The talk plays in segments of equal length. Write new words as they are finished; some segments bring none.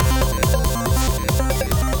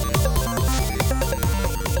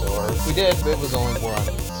we did, but it was only one.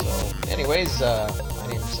 So, anyways, my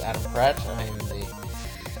name's Adam Pratt. I'm the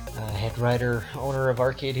head writer, owner of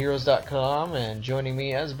ArcadeHeroes.com, and joining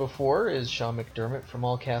me as before is Sean McDermott from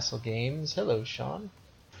All Castle Games. Hello, Sean.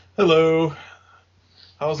 Hello.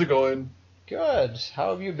 How's it going? Good.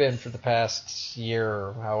 How have you been for the past year,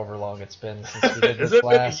 or however long it's been since we did this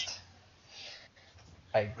last?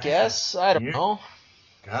 I guess. I don't know.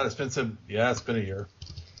 God, it's been a year.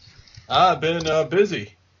 I've been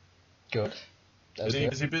busy. Good.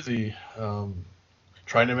 Busy.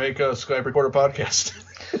 Trying to make a Skype Recorder podcast.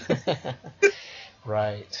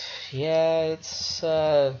 Right. Yeah, it's.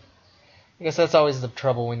 I guess that's always the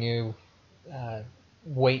trouble when you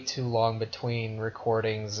wait too long between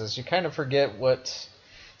recordings, is you kind of forget what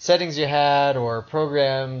settings you had, or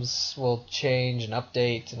programs will change and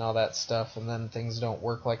update and all that stuff, and then things don't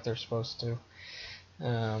work like they're supposed to.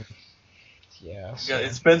 Yeah,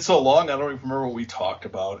 it's been so long, I don't even remember what we talked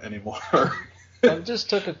about anymore. I just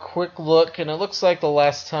took a quick look, and it looks like the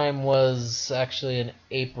last time was actually in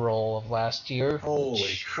April of last year. Holy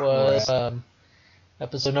which crap. was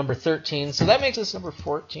episode number 13, so that makes us number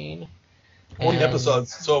 14. 14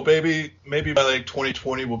 episodes, so maybe by like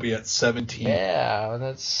 2020 we'll be at 17. Yeah,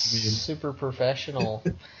 that's super professional.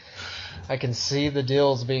 I can see the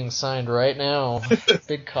deals being signed right now.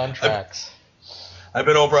 Big contracts. I've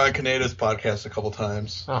been over on Kaneda's podcast a couple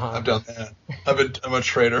times. Uh-huh. I've done that. I'm a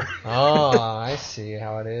trader. Oh, I see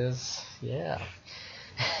how it is. Yeah.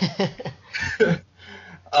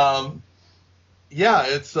 Yeah,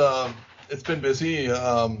 it's been busy.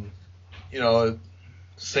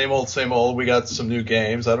 Same old. We got some new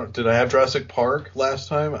games. Did I have Jurassic Park last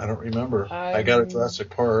time? I don't remember. I got a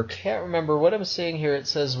Jurassic Park. Can't remember. What I'm seeing here, it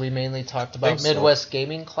says we mainly talked about Midwest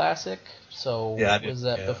Gaming Classic. So was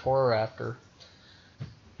that before or after?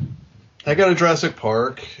 I got a Jurassic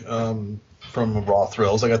Park from Raw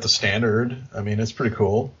Thrills. I got the standard. I mean, it's pretty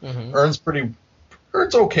cool. Mm-hmm. Earn's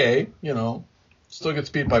okay, Still gets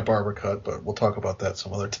beat by Barber Cut, but we'll talk about that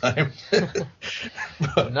some other time.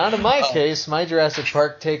 Not in my case. My Jurassic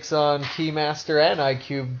Park takes on Keymaster and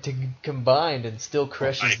iCube combined and still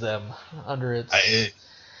crushes them under its...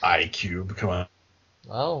 iCube, come on.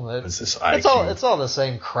 Well, it's all the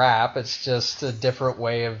same crap. It's just a different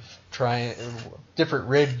way of trying... different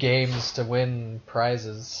rigged games to win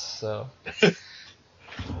prizes, so...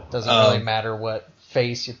 Doesn't really matter what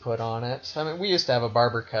face you put on it. I mean, we used to have a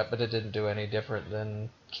Barber Cut, but it didn't do any different than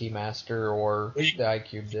Keymaster or the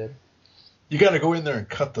iCube did. You got to go in there and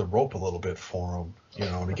cut the rope a little bit for them,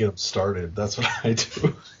 to get them started. That's what I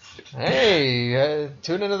do. Hey,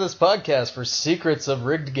 tune into this podcast for secrets of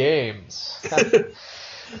rigged games.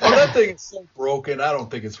 Oh, that thing is so broken. I don't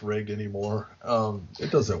think it's rigged anymore.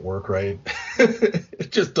 It doesn't work right. It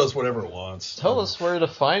just does whatever it wants. Tell us where to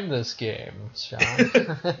find this game, Sean. Hey,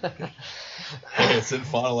 it's in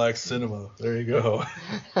Phonolex Cinema. There you go.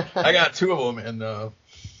 I got two of them, and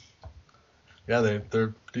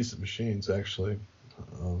they're decent machines, actually.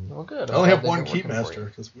 Well, good. I only have one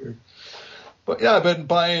Keymaster. That's weird. But yeah, I've been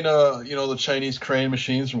buying, the Chinese crane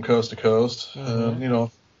machines from coast to coast.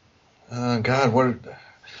 Mm-hmm. God,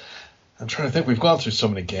 I'm trying to think. We've gone through so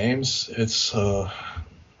many games. It's,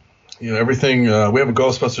 everything. We have a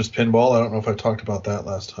Ghostbusters pinball. I don't know if I talked about that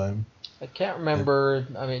last time. I can't remember.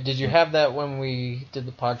 I mean, did you have that when we did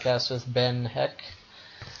the podcast with Ben Heck?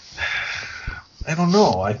 I don't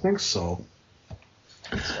know. I think so.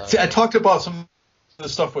 See, I talked about some of the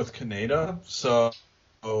stuff with Kaneda, so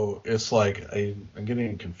it's like I'm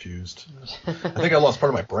getting confused. I think I lost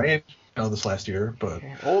part of my brain this last year, but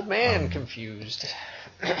old man confused.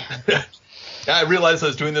 Yeah, I realized I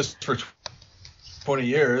was doing this for 20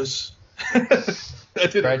 years.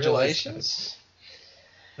 Congratulations.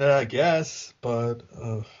 I guess, but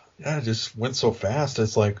it just went so fast.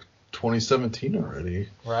 It's like 2017 already.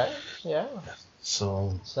 Right? Yeah.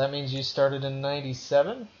 So that means you started in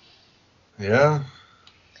 97? Yeah.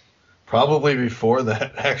 Probably before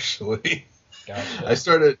that, actually. Gotcha. I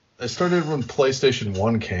started when PlayStation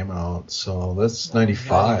 1 came out, so that's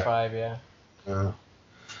 95. 95, yeah. Yeah.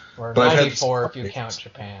 Or 94 if you count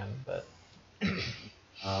Japan, but...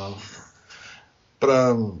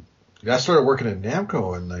 I started working at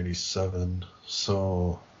Namco in 97,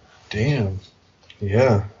 so damn.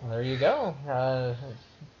 Yeah. Well, there you go.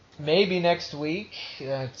 Maybe next week.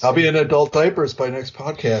 I'll be in adult diapers by next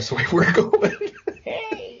podcast. We're going.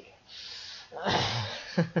 Hey!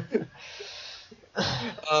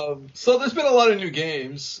 So there's been a lot of new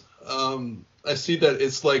games. I see that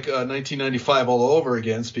it's like 1995 all over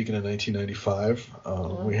again. Speaking of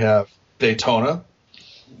 1995, we have Daytona,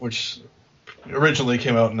 which originally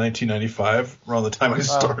came out in 1995, around the time I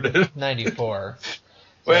started. 94.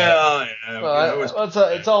 Well,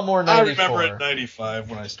 it's all more 94. I remember it 95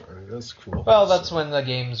 when I started. That's cool. Well, that's when the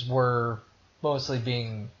games were mostly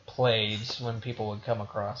being played, when people would come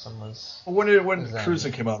across them. When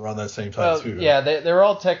Cruis'n came out around that same time, too. Yeah, they were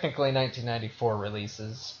all technically 1994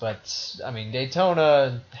 releases, but, I mean,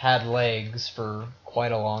 Daytona had legs for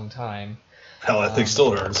quite a long time. Hell, that thing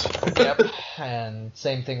still earns. Yep, and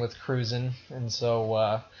same thing with Cruis'n, and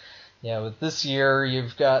so... with this year,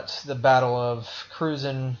 you've got the battle of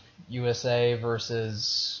Cruis'n USA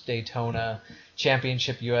versus Daytona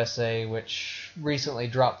Championship USA, which recently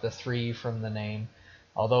dropped the 3 from the name.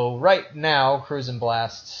 Although right now, Cruis'n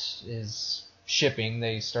Blast is shipping.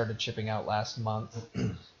 They started shipping out last month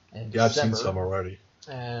in December. I've seen some already.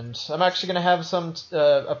 And I'm actually going to have some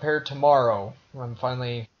a pair tomorrow. I'm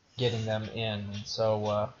finally getting them in.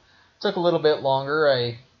 So it took a little bit longer.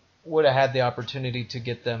 I would have had the opportunity to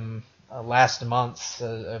get them last month.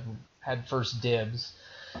 I had first dibs,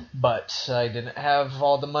 but I didn't have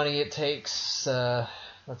all the money it takes.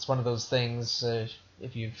 That's one of those things.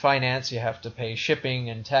 If you finance, you have to pay shipping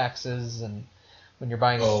and taxes, and when you're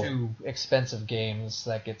buying 2 expensive games,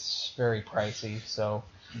 that gets very pricey. So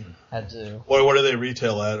had to. What do they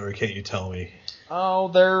retail at, or can't you tell me? Oh,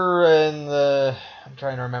 they're in the. I'm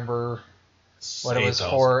trying to remember what it was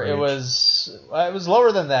for. Range. It was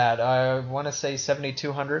lower than that. I want to say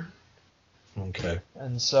 7,200. Okay.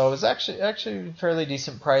 And so it was actually a fairly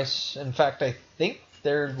decent price. In fact, I think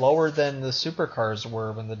they're lower than the supercars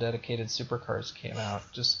were when the dedicated supercars came out,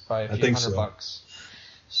 just by a few $100.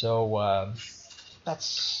 So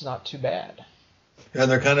that's not too bad. Yeah,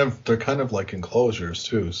 and they're kind of like enclosures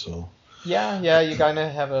too. So. Yeah, you kind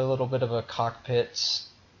of have a little bit of a cockpit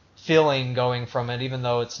feeling going from it, even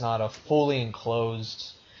though it's not a fully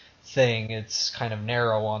enclosed thing. It's kind of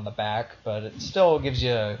narrow on the back, but it still gives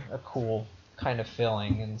you a cool kind of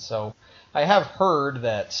feeling. And so I have heard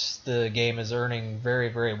that the game is earning very,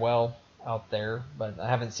 very well out there, but I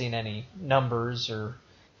haven't seen any numbers or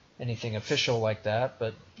anything official like that,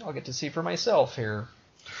 but I'll get to see for myself here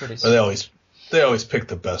pretty soon. They always pick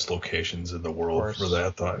the best locations in the world for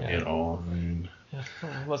that, you know. I mean,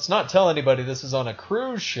 let's not tell anybody this is on a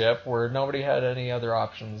cruise ship where nobody had any other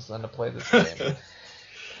options than to play this game.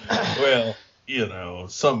 Well, you know,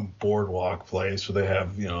 some boardwalk place where they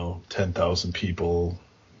have, 10,000 people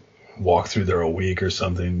walk through there a week or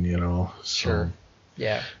something, So, sure.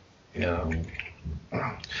 Yeah.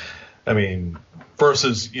 I mean,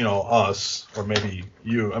 versus, us, or maybe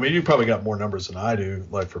you. I mean, you probably got more numbers than I do,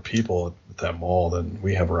 like for people at that mall than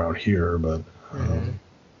we have around here, but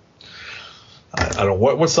I don't.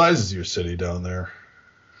 What size is your city down there?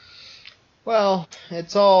 Well,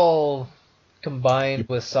 it's all combined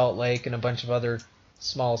with Salt Lake and a bunch of other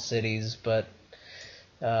small cities, but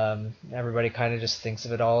everybody kind of just thinks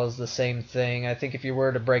of it all as the same thing. I think if you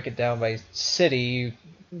were to break it down by city,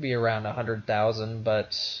 it'd be around 100,000,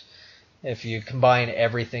 but if you combine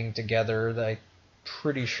everything together, I'm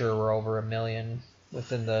pretty sure we're over 1 million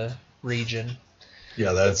within the region.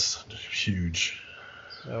 Yeah, that's huge.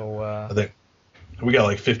 So I think we got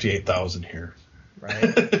like 58,000 here.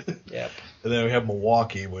 Right. Yep. And then we have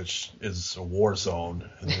Milwaukee, which is a war zone,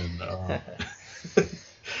 and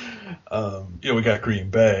then we got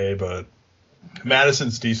Green Bay, but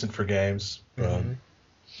Madison's decent for games. But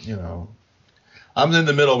I'm in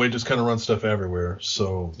the middle. We just kind of run stuff everywhere.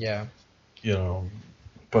 So yeah,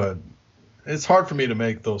 but it's hard for me to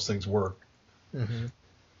make those things work. Mm-hmm.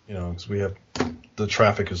 Because we have the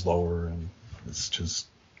traffic is lower, and it's just.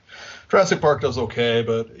 Jurassic Park does okay,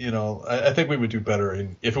 but I think we would do better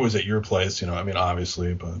if it was at your place. I mean,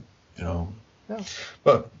 obviously, but Yeah.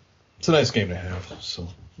 But it's a nice game to have. So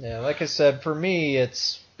yeah, like I said, for me,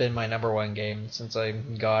 it's been my number 1 game since I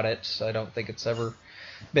got it. I don't think it's ever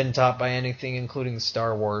been topped by anything, including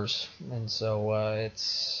Star Wars, and so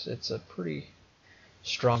it's a pretty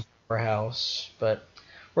strong powerhouse. But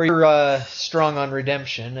were you strong on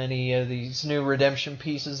redemption? Any of these new redemption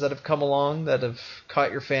pieces that have come along that have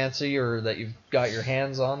caught your fancy or that you've got your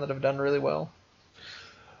hands on that have done really well?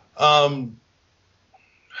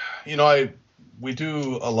 We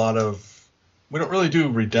do a lot of. We don't really do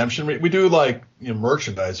redemption. We do like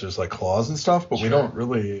merchandise. There's like claws and stuff, but we don't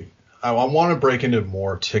really. I want to break into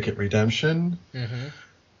more ticket redemption. Mm-hmm.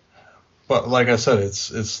 But like I said,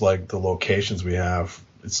 it's like the locations we have.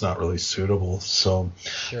 It's not really suitable. So,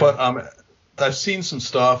 but I've seen some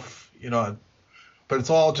stuff, but it's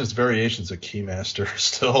all just variations of Keymaster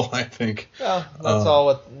still. I think. Well, that's all.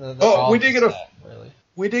 What we did get really.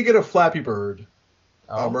 We did get a Flappy Bird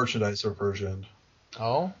merchandiser version.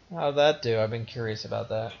 Oh, how'd that do? I've been curious about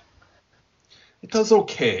that. It does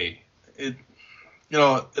okay. The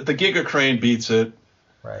Giga Crane beats it.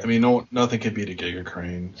 Right. I mean, nothing can beat a Giga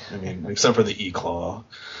Crane. I mean, except for the E-Claw.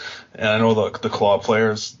 And I know the claw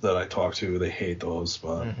players that I talk to, they hate those,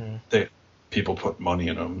 but people put money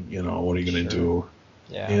in them. You know, what are you going to do?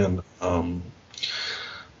 Yeah. And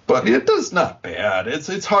but it does not bad.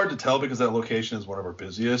 It's hard to tell because that location is one of our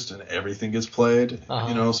busiest and everything gets played.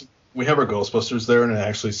 You know, so we have our Ghostbusters there, and it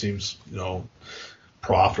actually seems, you know,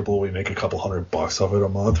 profitable. We make a couple $100 of it a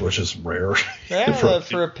month, which is rare. Yeah,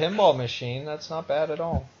 for a pinball machine, that's not bad at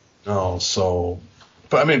all. No, so,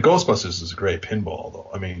 but I mean, Ghostbusters is a great pinball, though.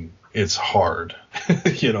 I mean, it's hard.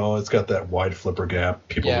 You know, it's got that wide flipper gap.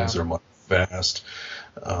 People lose their money fast.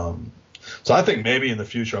 So I think maybe in the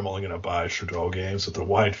future I'm only going to buy Trudeau games with a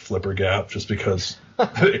wide flipper gap just because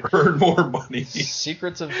they earn more money.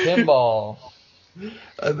 Secrets of pinball.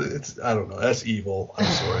 I don't know. That's evil. I'm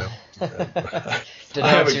sorry.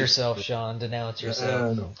 Denounce yourself, Sean. Denounce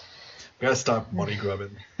yourself. No. Gotta stop money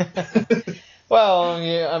grubbing. Well,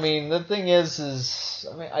 yeah, I mean, the thing is,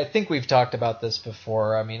 I mean, I think we've talked about this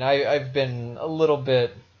before. I mean, I've been a little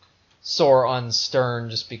bit sore on Stern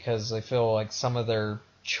just because I feel like some of their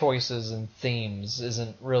choices and themes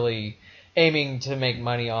isn't really aiming to make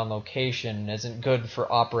money on location, isn't good for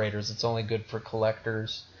operators. It's only good for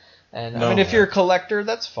collectors. And I mean, if you're a collector,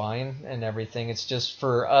 that's fine and everything. It's just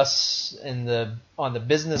for us on the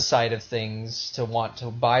business side of things to want to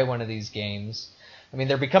buy one of these games. I mean,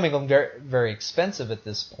 they're becoming very, very expensive at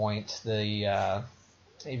this point.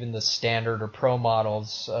 Even the standard or pro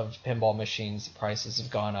models of pinball machines, the prices have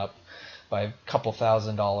gone up by a couple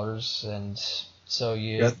 $1,000s, and so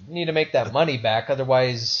you need to make that money back.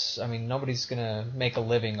 Otherwise, I mean, nobody's going to make a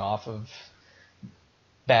living off of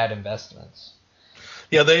bad investments.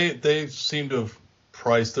 Yeah, they seem to have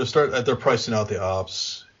priced. They're pricing out the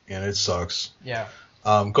ops, and it sucks. Yeah.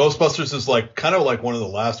 Ghostbusters is kind of like one of the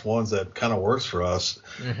last ones that kind of works for us.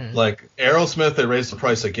 Like Aerosmith, they raised the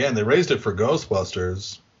price again. They raised it for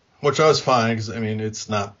Ghostbusters, which I was fine because I mean it's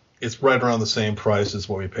right around the same price as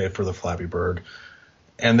what we paid for the Flappy Bird.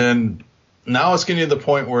 And then now it's getting to the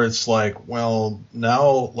point where it's like, well,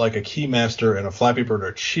 now like a Keymaster and a Flappy Bird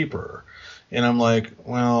are cheaper, and I'm like,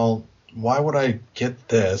 well, why would I get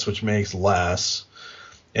this, which makes less?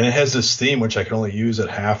 And it has this theme, which I can only use at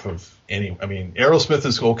half of any. I mean, Aerosmith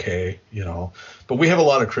is okay, you know, but we have a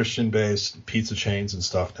lot of Christian-based pizza chains and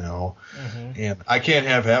stuff now, and I can't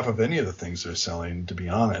have half of any of the things they're selling, to be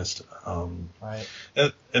honest. Right.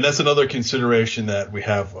 And that's another consideration that we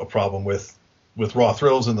have a problem with Raw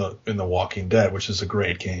Thrills in the Walking Dead, which is a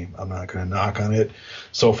great game. I'm not going to knock on it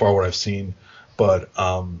so far what I've seen, but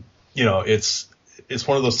you know, it's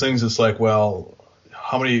one of those things. It's like, well,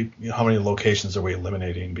 how many locations are we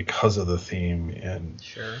eliminating because of the theme? And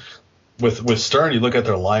with Stern, you look at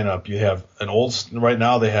their lineup. You have right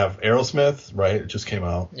now they have Aerosmith, right? It just came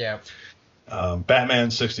out. Yeah.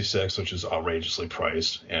 Batman 66, which is outrageously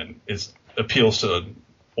priced, and it appeals to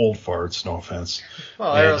old farts. No offense.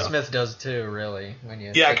 Well, Aerosmith does too, really. When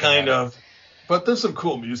you kind of. But there's some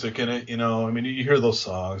cool music in it, you know. I mean, you hear those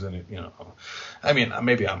songs, and you know, I mean,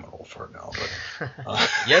 maybe I'm an old fart now, but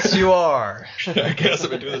yes, you are. I guess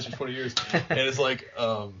I've been doing this for 20 years, and it's like,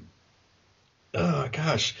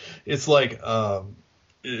 gosh, it's like,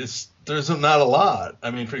 there's not a lot.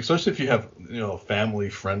 I mean, especially if you have, you know,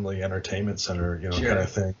 family-friendly entertainment center, you know, kind of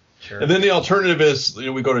thing. Sure. And then the alternative is, you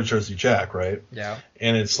know, we go to Jersey Jack, right? Yeah.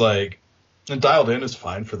 And it's like, and Dialed In is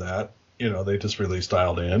fine for that. You know, they just released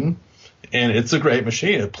Dialed In. And it's a great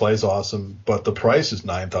machine. It plays awesome, but the price is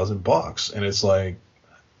 $9,000, and it's like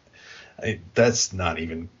that's not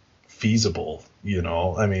even feasible. You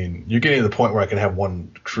know, I mean, you're getting to the point where I can have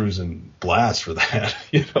one cruising blast for that.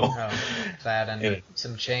 You know, that and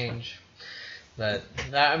some change. But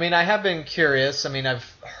I mean, I have been curious. I mean, I've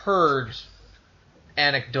heard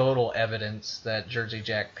anecdotal evidence that Jersey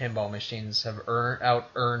Jack pinball machines have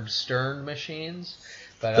out-earned Stern machines.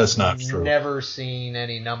 But that's I've not true. Never seen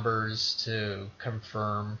any numbers to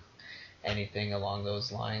confirm anything along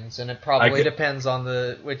those lines, and it probably depends on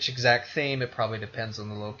which exact theme. It probably depends on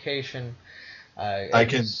the location. I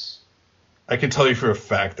can tell you for a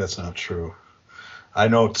fact that's not true. I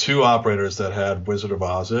know two operators that had Wizard of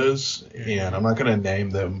Oz's, and I'm not going to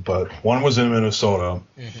name them, but one was in Minnesota,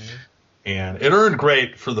 and it earned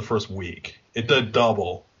great for the first week. It did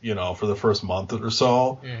double, you know, for the first month or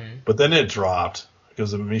so, but then it dropped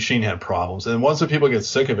because the machine had problems. And once the people get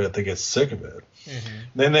sick of it, they get sick of it.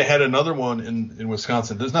 Then they had another one in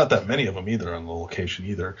Wisconsin. There's not that many of them either on the location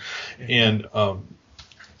either. And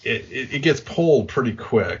it gets pulled pretty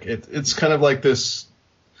quick. It's kind of like this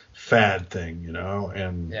fad thing, you know.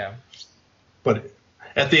 And but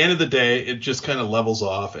at the end of the day, it just kind of levels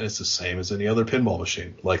off, and it's the same as any other pinball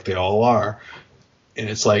machine, like they all are. And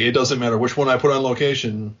it's like, it doesn't matter which one I put on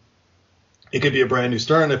location. It could be a brand new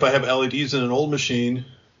stern. If I have LEDs in an old machine,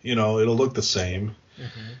 it'll look the same,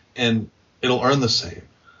 and it'll earn the same.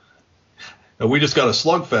 Now, we just got a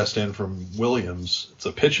Slugfest in from Williams. It's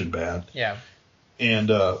a pitch and bat. Yeah.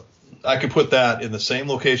 And I could put that in the same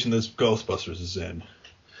location this Ghostbusters is in.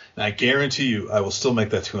 And I guarantee you I will still make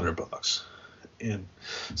that $200. And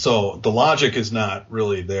so the logic is not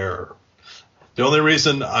really there. The only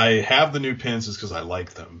reason I have the new pins is because I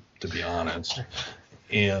like them, to be honest.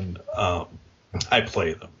 And I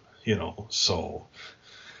play them, so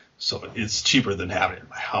it's cheaper than having it in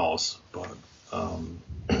my house. But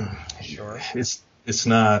sure, it's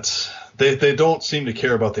not. They don't seem to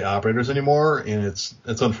care about the operators anymore, and it's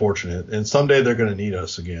unfortunate. And someday they're going to need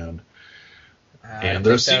us again. And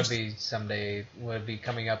I think someday would be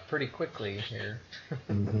coming up pretty quickly here.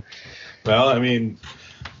 Well, I mean,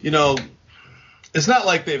 it's not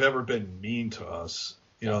like they've ever been mean to us.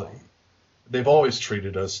 They've always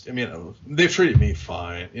treated us. I mean, they've treated me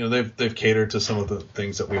fine. They've catered to some of the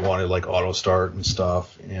things that we wanted, like auto start and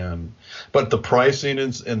stuff. But the pricing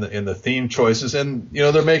and the theme choices, and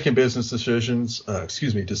they're making business decisions.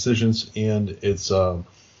 Decisions, and it's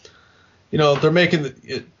they're making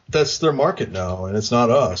it. That's their market now, and it's not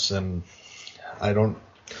us. And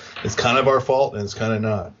it's kind of our fault, and it's kind of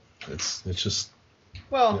not. It's just.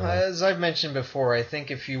 Well, as I've mentioned before, I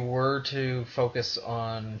think if you were to focus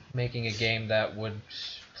on making a game that would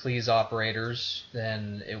please operators,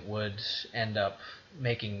 then it would end up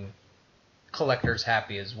making collectors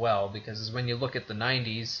happy as well. Because when you look at the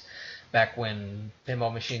 90s, back when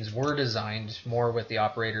pinball machines were designed more with the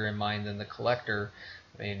operator in mind than the collector,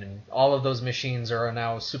 I mean, all of those machines are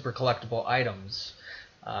now super collectible items.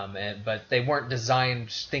 But they weren't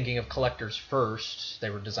designed thinking of collectors first.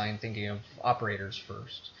 They were designed thinking of operators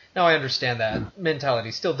first. Now I understand that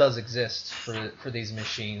mentality still does exist for these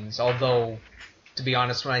machines. Although, to be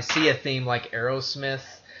honest, when I see a theme like Aerosmith,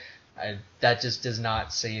 that just does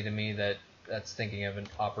not say to me that that's thinking of an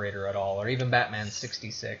operator at all. Or even Batman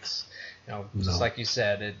 66. Just like you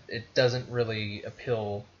said, it doesn't really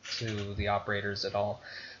appeal to the operators at all.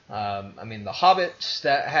 I mean, The Hobbit,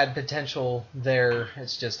 that had potential there.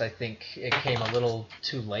 It's just I think it came a little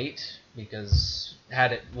too late, because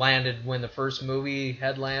had it landed when the first movie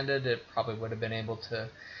had landed, it probably would have been able to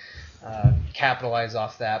capitalize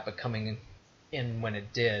off that. But coming in when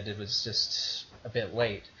it did, it was just a bit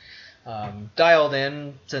late. Dialed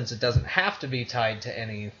In, since it doesn't have to be tied to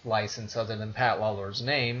any license other than Pat Lawlor's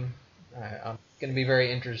name, I'm going to be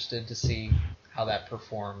very interested to see how that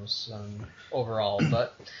performs overall.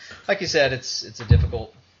 But like you said, it's a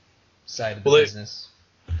difficult side of the business.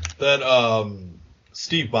 That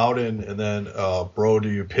Steve Bowden and then Bro Do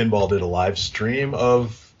You Pinball did a live stream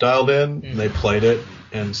of Dialed In, and they played it.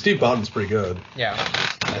 And Steve Bowden's pretty good. Yeah.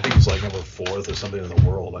 I think he's like number 4th or something in the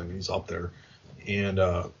world. I mean, he's up there. And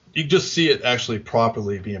you can just see it actually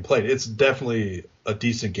properly being played. It's definitely a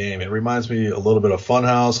decent game. It reminds me a little bit of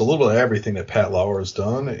Funhouse, a little bit of everything that Pat Lauer has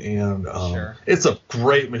done, and It's a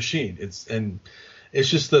great machine. It's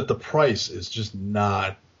just that the price is just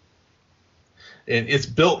not, and it's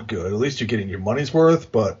built good. At least you're getting your money's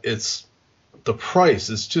worth, but the price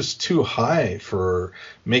is just too high for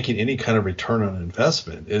making any kind of return on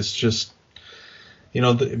investment. It's just,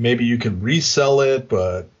 maybe you can resell it,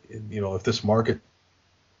 but if this market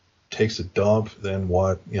takes a dump, then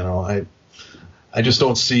what? I just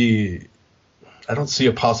don't see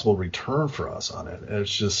a possible return for us on it.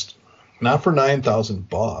 It's just not for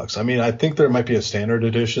 $9,000. I mean, I think there might be a standard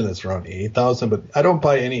edition that's around $8,000, but I don't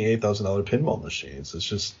buy any $8,000 pinball machines. It's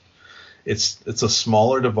just it's a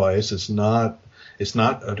smaller device. It's not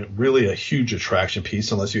really a huge attraction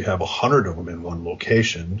piece unless you have 100 of them in one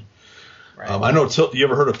location. Right. I know you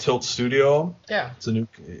ever heard of Tilt Studio? Yeah. It's a new.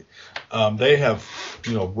 They have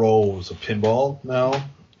rows of pinball now.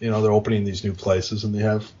 They're opening these new places, and they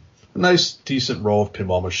have a nice, decent row of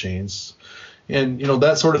pinball machines. And,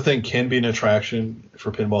 that sort of thing can be an attraction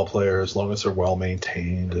for pinball players as long as they're well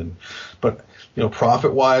maintained. But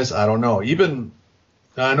profit-wise, I don't know. Even,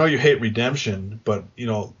 I know you hate Redemption, but,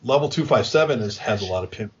 Level 257 has a lot of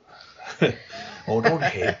pin. Oh, don't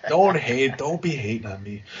hate. Don't be hating on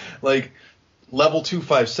me. Like, Level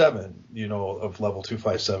 257, of Level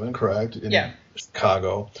 257, correct? In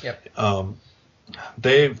Chicago. Yep.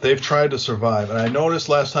 They've tried to survive, and I noticed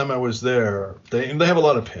last time I was there, they have a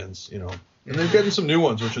lot of pins, and they're getting some new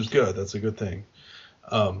ones, which is good. That's a good thing.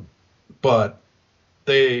 But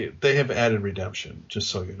they have added Redemption, just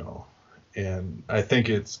so you know, and I think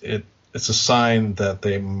it's a sign that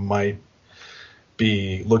they might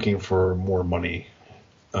be looking for more money.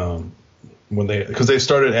 because they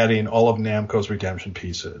started adding all of Namco's redemption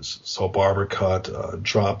pieces. So Barber Cut,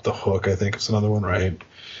 Drop the Hook, I think it's another one, right?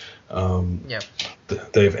 Yep.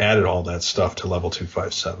 They've added all that stuff to level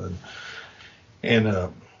 257,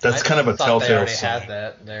 and that's kind of a telltale sign. They already had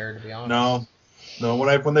that there, to be honest. No.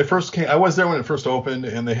 When they first came, I was there when it first opened,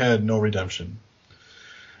 and they had no redemption,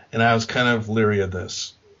 and I was kind of leery of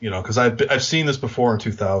this, because I've seen this before in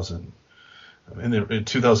 2000. In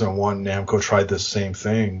 2001, Namco tried this same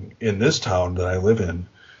thing in this town that I live in,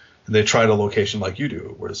 and they tried a location like you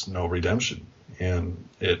do, where there's no redemption, and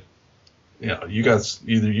you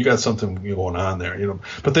got something going on there,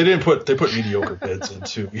 but they put mediocre bids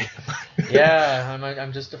into. Yeah,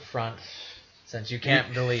 I'm just a front, since you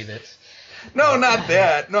can't believe it. No, not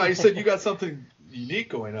that. No, you said you got something unique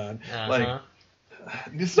going on. Uh-huh. Like,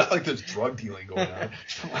 it's not like there's drug dealing going on.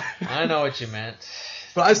 I know what you meant.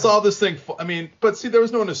 But I saw this thing. But see, there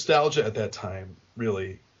was no nostalgia at that time,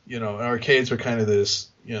 really. Arcades were kind of this,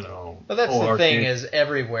 But that's the thing is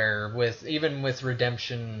everywhere even with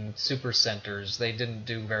Redemption Supercenters, they didn't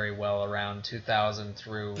do very well around 2000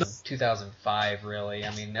 through 2005. Really,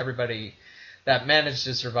 everybody that managed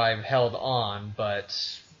to survive held on,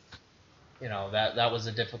 but that was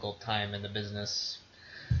a difficult time in the business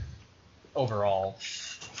overall.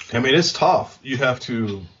 It's tough. You have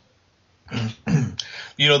to.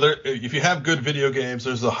 If you have good video games,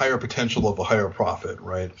 there's a higher potential of a higher profit,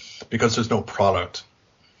 right? Because there's no product.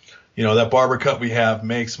 That Barber Cut we have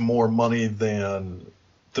makes more money than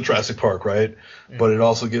the Jurassic Park, right? Mm-hmm. But it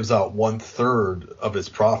also gives out 1/3 of its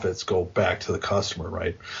profits go back to the customer,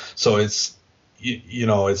 right? So it's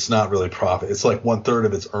not really profit. It's like 1/3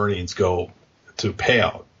 of its earnings go to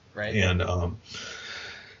payout, right? And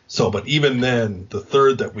but even then, the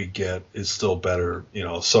third that we get is still better,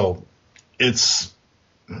 So it's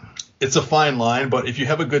a fine line, but if you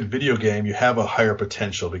have a good video game, you have a higher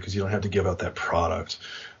potential because you don't have to give out that product,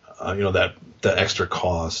 that extra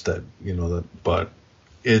cost but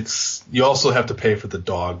you also have to pay for the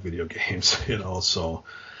dog video games, so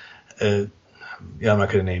I'm not going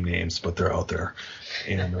to name names, but they're out there.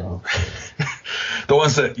 And the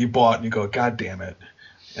ones that you bought and you go, God damn it.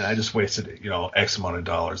 And I just wasted, X amount of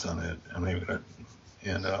dollars on it. I'm not even going to,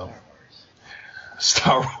 and,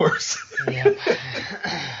 Star Wars. Yep.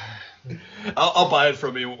 I'll buy it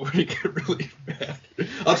from you when you get really mad.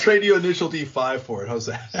 I'll trade you Initial D5 for it. How's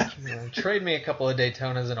that? Trade me a couple of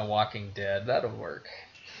Daytonas and a Walking Dead. That'll work.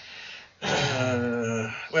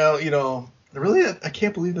 Really, I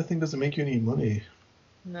can't believe the thing doesn't make you any money.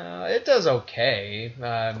 No, it does okay.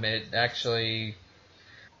 It actually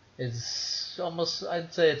is almost.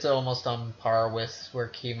 I'd say it's almost on par with where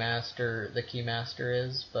the Keymaster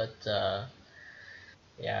is, but.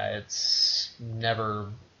 Yeah, it's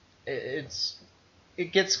never. It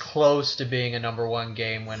gets close to being a number one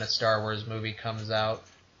game when a Star Wars movie comes out,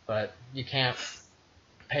 but you can't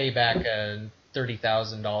pay back a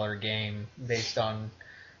 $30,000 game based on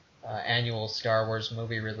annual Star Wars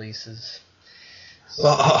movie releases. So,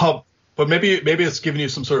 well, but maybe it's giving you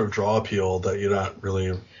some sort of draw appeal that you're not really.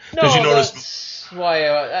 No, you notice? That's why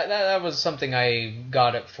that was something I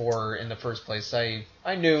got it for in the first place.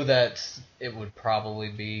 I knew that it would probably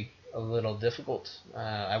be a little difficult.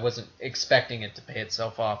 I wasn't expecting it to pay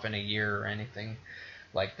itself off in a year or anything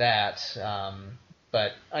like that.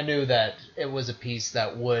 But I knew that it was a piece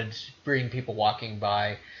that would bring people walking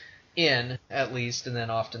by in, at least, and then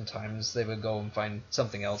oftentimes they would go and find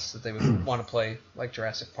something else that they would want to play, like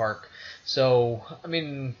Jurassic Park. So,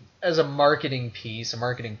 as a marketing piece, a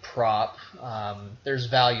marketing prop, there's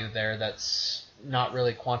value there that's not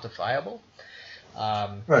really quantifiable.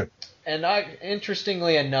 Right. And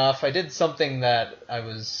interestingly enough, I did something that I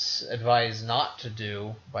was advised not to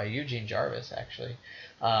do by Eugene Jarvis, actually.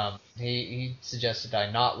 He suggested I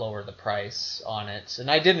not lower the price on it, and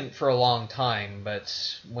I didn't for a long time,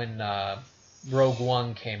 but when Rogue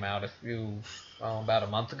One came out about a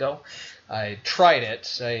month ago, I tried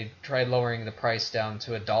it. I tried lowering the price down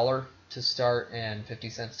to $1 to start and 50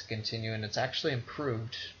 cents to continue, and it's actually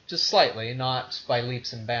improved just slightly, not by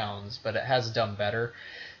leaps and bounds, but it has done better.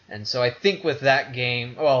 And so I think with that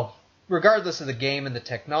game, well, regardless of the game and the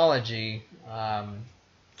technology,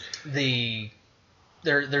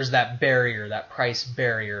 there's that barrier, that price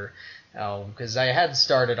barrier, because I had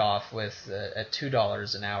started off with at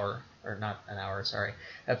 $2 an hour, or not an hour, sorry,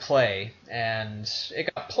 at play, and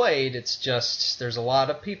it got played. It's just there's a lot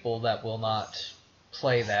of people that will not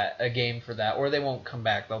play a game for that, or they won't come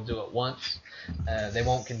back. They'll do it once, they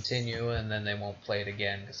won't continue, and then they won't play it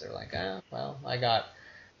again because they're like, well, I got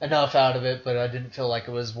enough out of it, but I didn't feel like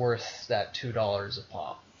it was worth that $2 a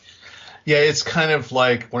pop. Yeah, it's kind of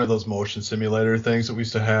like one of those motion simulator things that we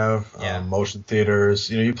used to have, motion theaters.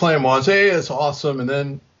 You play them once, hey, it's awesome, and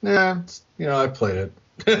then, I played it.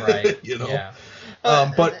 Right. Yeah.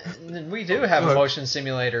 But and we do have a motion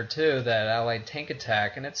simulator too, that Allied Tank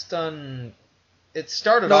Attack, and it's done. It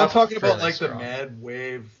started off. I'm talking about like strong. the Mad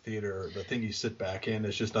Wave Theater, the thing you sit back in.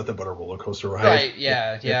 It's just nothing but a roller coaster ride. Right.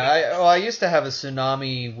 Yeah. I used to have a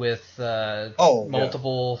Tsunami with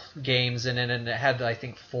multiple games in it, and it had I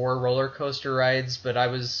think 4 roller coaster rides. But I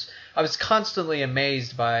was constantly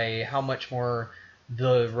amazed by how much more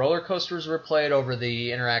the roller coasters were played over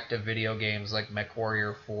the interactive video games like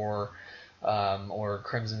MechWarrior 4. Or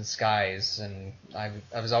Crimson Skies, and I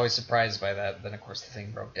was always surprised by that. Then, of course, the thing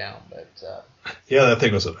broke down. But that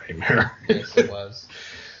thing was a nightmare. Yes, it was.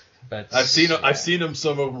 But I've seen them,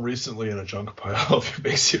 some of them recently in a junk pile. If it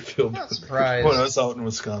makes you feel not surprised. When I was out in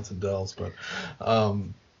Wisconsin Dells, but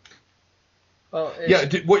well,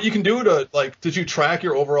 what you can do to did you track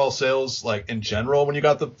your overall sales in general when you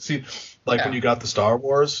got when you got the Star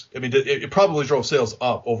Wars? I mean, it probably drove sales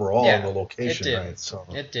up overall in the location, it did. right? So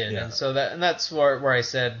it did, and so that's where I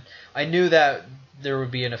said I knew that there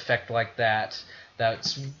would be an effect like that.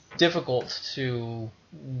 That's difficult to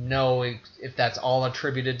know if that's all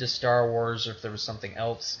attributed to Star Wars or if there was something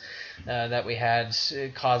else that we had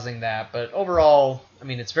causing that. But overall, I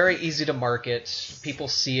mean, it's very easy to market. People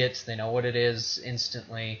see it. They know what it is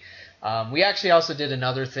instantly. We actually also did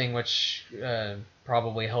another thing which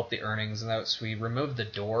probably helped the earnings, and that's we removed the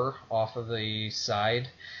door off of the side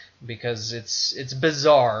because it's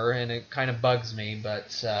bizarre and it kind of bugs me, but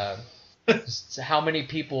just how many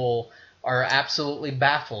people are absolutely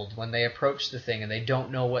baffled when they approach the thing and they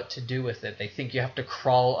don't know what to do with it. They think you have to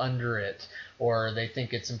crawl under it, or they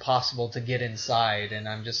think it's impossible to get inside, and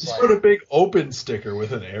I'm just put a big open sticker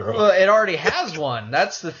with an arrow. Well, it already has one.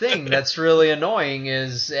 That's the thing that's really annoying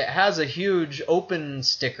is it has a huge open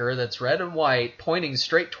sticker that's red and white pointing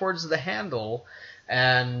straight towards the handle,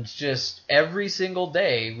 and just every single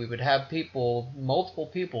day we would have multiple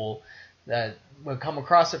people that would come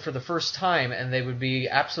across it for the first time, and they would be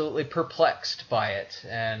absolutely perplexed by it.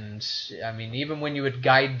 And I mean, even when you would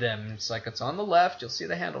guide them, it's like it's on the left, you'll see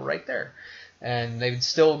the handle right there, and they would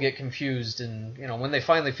still get confused. And when they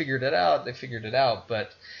finally figured it out, they figured it out.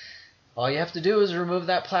 But all you have to do is remove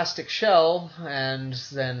that plastic shell, and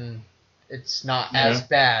then it's not as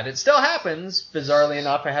bad. It still happens. Bizarrely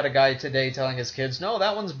enough, I had a guy today telling his kids, "No,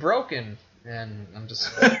 that one's broken," and I'm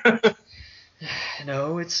just.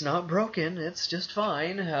 No, it's not broken. It's just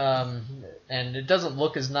fine. And it doesn't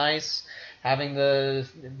look as nice having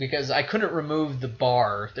because I couldn't remove the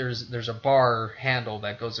bar. There's a bar handle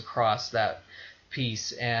that goes across that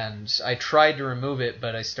piece, and I tried to remove it,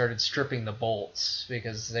 but I started stripping the bolts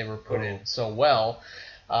because they were put in so well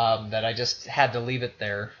that I just had to leave it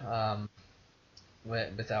there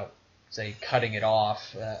without, say, cutting it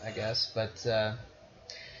off, I guess. But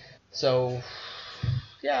so.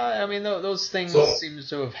 Yeah, I mean, those things seem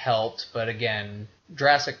to have helped, but again,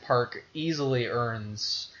 Jurassic Park easily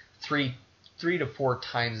earns 3 to 4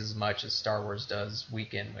 times as much as Star Wars does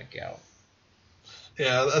week in, week out.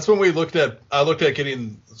 Yeah, that's when I looked at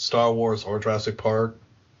getting Star Wars or Jurassic Park,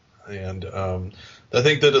 and I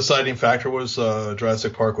think the deciding factor was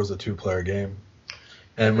Jurassic Park was a 2-player game,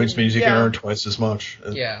 and which means you can earn twice as much.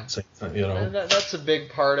 Yeah, that's a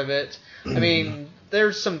big part of it. I mean,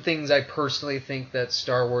 there's some things I personally think that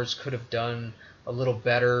Star Wars could have done a little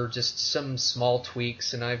better, just some small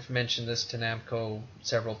tweaks, and I've mentioned this to Namco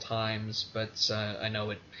several times, but I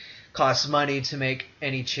know it costs money to make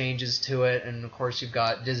any changes to it, and of course you've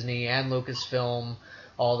got Disney and Lucasfilm,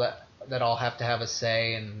 all that all have to have a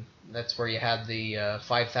say, and that's where you had the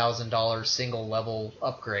 $5,000 single level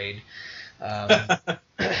upgrade.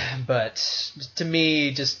 But to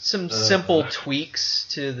me, just some simple tweaks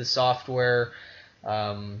to the software,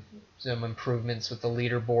 some improvements with the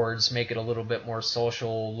leaderboards, make it a little bit more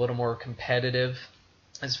social, a little more competitive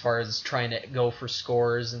as far as trying to go for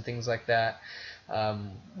scores and things like that,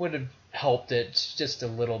 would have helped it just a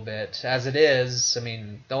little bit. As it is, I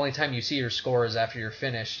mean, the only time you see your score is after you're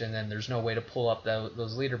finished, and then there's no way to pull up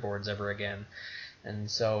those leaderboards ever again.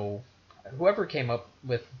 And so whoever came up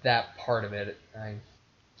with that part of it, I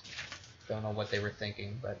don't know what they were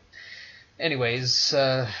thinking, but anyways,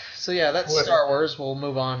 so yeah, that's Star Wars. We'll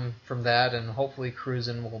move on from that, and hopefully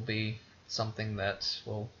Cruisin' will be something that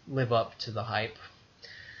will live up to the hype.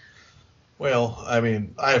 Well, I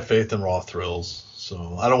mean, I have faith in Raw Thrills,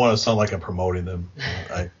 so I don't want to sound like I'm promoting them.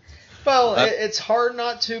 It's hard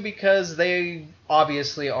not to, because they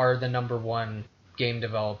obviously are the number one game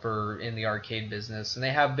developer in the arcade business, and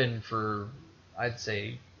they have been for, I'd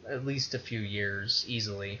say, at least a few years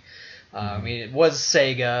easily. I mean, it was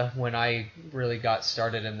Sega when I really got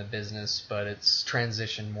started in the business, but it's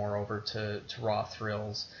transitioned more over to Raw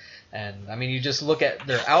Thrills. And, I mean, you just look at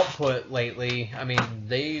their output lately. I mean,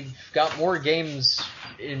 they've got more games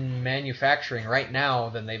in manufacturing right now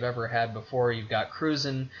than they've ever had before. You've got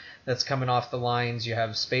Cruisin' that's coming off the lines. You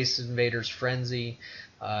have Space Invaders Frenzy.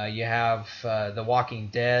 You have The Walking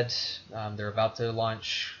Dead. They're about to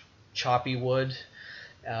launch Choppy Wood,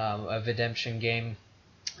 a Redemption game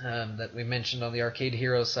that we mentioned on the Arcade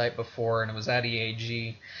Hero site before, and it was at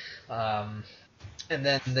EAG. And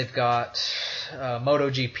then they've got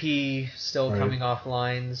MotoGP still coming off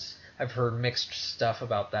lines. I've heard mixed stuff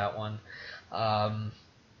about that one.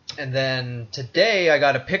 And then today I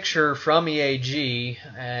got a picture from EAG,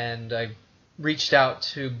 and I reached out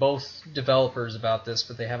to both developers about this,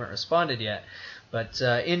 but they haven't responded yet. But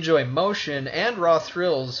Enjoy Motion and Raw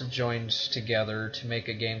Thrills have joined together to make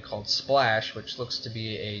a game called Splash, which looks to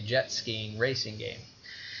be a jet skiing racing game.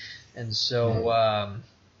 And so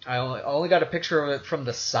I only got a picture of it from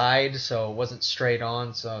the side, so it wasn't straight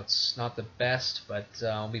on, so it's not the best, but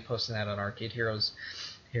I'll be posting that on Arcade Heroes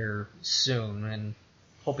here soon, and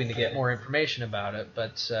hoping to get more information about it,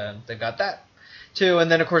 but they've got that too.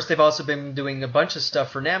 And then, of course, they've also been doing a bunch of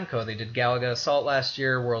stuff for Namco. They did Galaga Assault last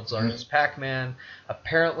year, World's Largest Pac-Man.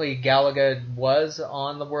 Apparently, Galaga was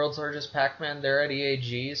on the World's Largest Pac-Man there at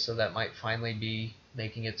EAG, so that might finally be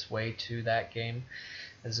making its way to that game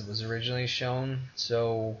as it was originally shown.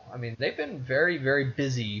 So, I mean, they've been very, very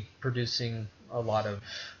busy producing a lot of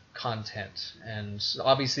content. And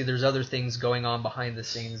obviously there's other things going on behind the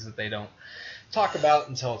scenes that they don't talk about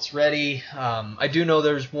until it's ready. I do know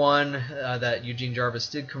there's one that Eugene Jarvis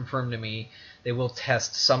did confirm to me they will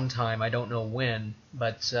test sometime. I don't know when,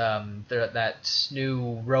 but that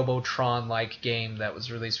new Robotron-like game that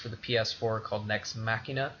was released for the PS4 called Nex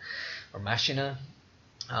Machina, or Machina.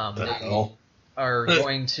 Are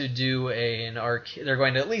going to do an arcade. They're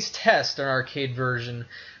going to at least test an arcade version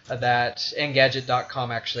of that. Engadget.com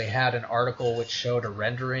actually had an article which showed a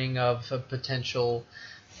rendering of a potential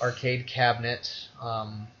arcade cabinet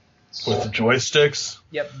with joysticks.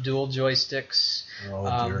 Yep, dual joysticks.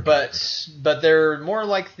 Oh, dear but they're more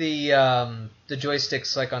like the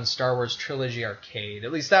joysticks like on Star Wars Trilogy Arcade.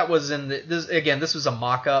 At least that was in this. Again, this was a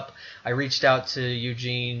mock-up. I reached out to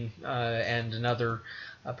Eugene and another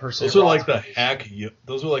person. Those are like the hack.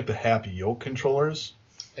 Those are like the happy yoke controllers.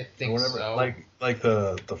 I think so. Like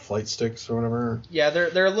the flight sticks or whatever. Yeah,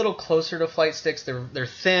 they're a little closer to flight sticks. They're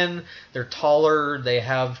thin. They're taller. They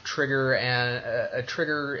have a trigger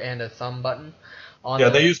and a thumb button.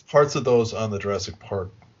 They use parts of those on the Jurassic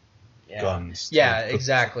Park guns. Yeah,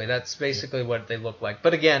 exactly. That's basically what they look like.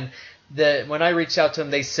 But again, when I reached out to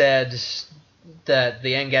them, they said that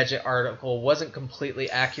the Engadget article wasn't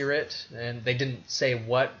completely accurate, and they didn't say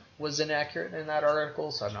what was inaccurate in that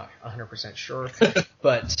article, so I'm not 100% sure.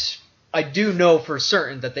 But I do know for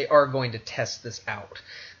certain that they are going to test this out.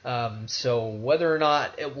 So whether or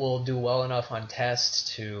not it will do well enough on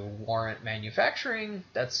test to warrant manufacturing,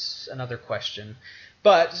 that's another question.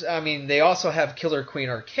 But, I mean, they also have Killer Queen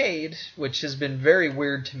Arcade, which has been very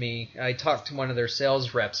weird to me. I talked to one of their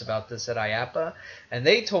sales reps about this at IAAPA, and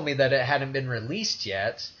they told me that it hadn't been released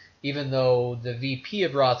yet, even though the VP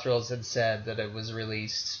of Raw Thrills had said that it was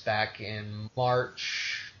released back in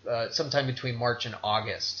March, sometime between March and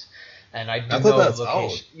August. And I do know the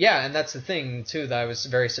location. Yeah, and that's the thing, too, that I was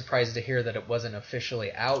very surprised to hear that it wasn't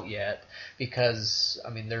officially out yet, because, I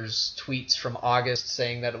mean, there's tweets from August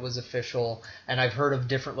saying that it was official, and I've heard of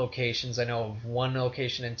different locations. I know of one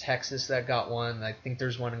location in Texas that got one. I think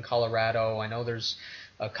there's one in Colorado. I know there's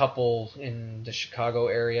a couple in the Chicago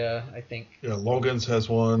area, I think. Yeah, Logan's has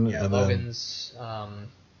one. Yeah, and Logan's.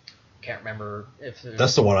 Can't remember if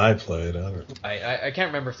that's the one I played. I can't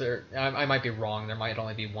remember if there. I might be wrong. There might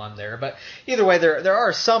only be one there, but either way, there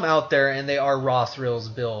are some out there, and they are Raw Thrills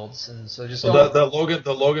builds, and so just the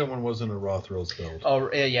Logan one wasn't a Raw Thrills build.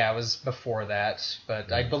 Oh yeah, it was before that,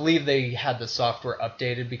 but I believe they had the software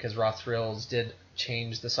updated because Raw Thrills did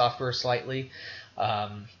change the software slightly.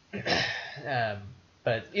 But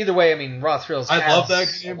either way, I mean, Raw Thrills love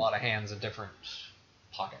that game. A lot of hands in different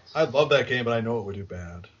pockets. I love that game, but I know it would do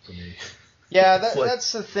bad for me. Yeah,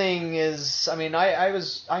 that's the thing is, I mean,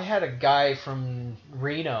 I had a guy from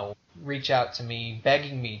Reno reach out to me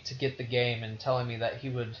begging me to get the game and telling me that he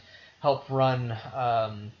would help run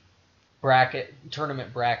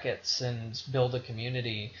tournament brackets and build a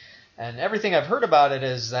community. And everything I've heard about it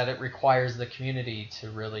is that it requires the community to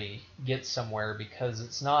really get somewhere because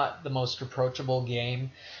it's not the most approachable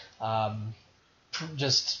game.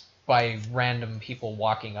 Just by random people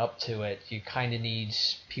walking up to it, you kind of need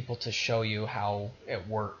people to show you how it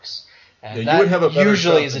works. And that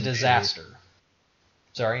usually is a disaster.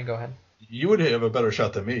 Sorry, go ahead. You would have a better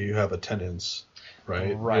shot than me. You have attendance,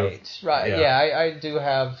 right? Right. Yeah, I do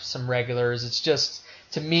have some regulars. It's just,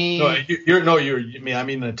 to me... I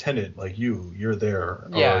mean an attendant, like you're there.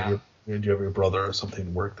 Yeah. Or do you have your brother or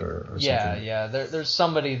something work there or something? Yeah. There's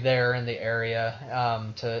somebody there in the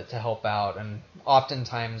area to help out, and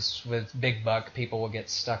oftentimes with big buck, people will get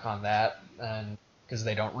stuck on that, and because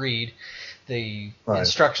they don't read the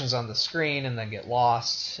instructions on the screen and then get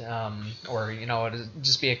lost, or it'll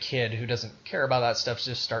just be a kid who doesn't care about that stuff,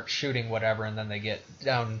 just start shooting whatever, and then they get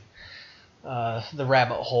down the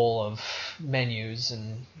rabbit hole of menus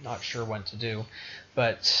and not sure what to do.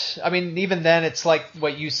 But I mean, even then, it's like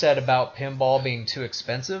what you said about pinball being too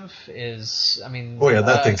expensive.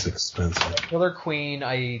 That thing's expensive. Killer Queen,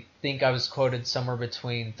 I think I was quoted somewhere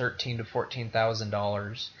between $13,000 to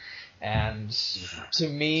 $14,000. And to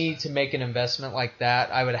me, to make an investment like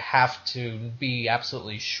that, I would have to be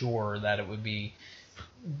absolutely sure that it would be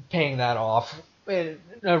paying that off in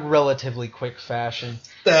a relatively quick fashion.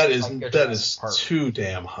 That is too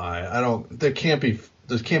damn high. There can't be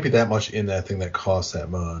that much in that thing that costs that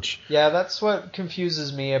much. Yeah, that's what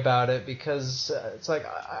confuses me about it, because it's like,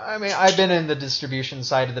 I mean, I've been in the distribution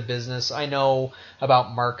side of the business. I know about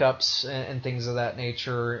markups and things of that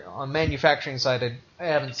nature. On manufacturing side, I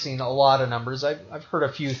haven't seen a lot of numbers. I've heard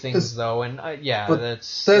a few things though, and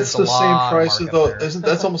that's the same price as those.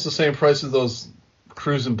 That's almost the same price as those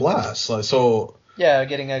Cruisin' Blasts. Yeah,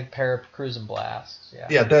 getting a pair of Cruisin' Blasts.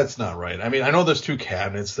 Yeah, that's not right. I mean, I know there's two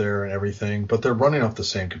cabinets there and everything, but they're running off the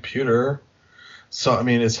same computer. So I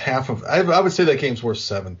mean, it's half of. I would say that game's worth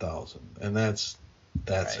 $7,000, and that's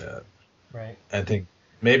it. Right. I think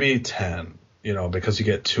maybe 10. Because you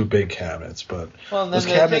get two big cabinets, but those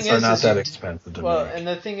cabinets are not that expensive to make. And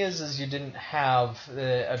the thing is you didn't have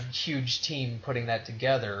a huge team putting that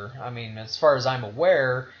together. I mean, as far as I'm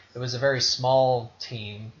aware, it was a very small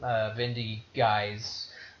team of indie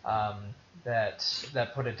guys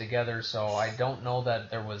that put it together. So I don't know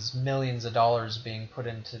that there was millions of dollars being put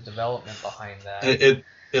into development behind that.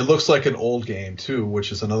 It looks like an old game too,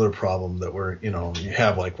 which is another problem that you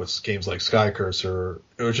have like with games like Sky Cursor,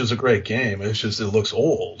 which is a great game. It's just it looks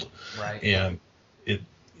old, right? And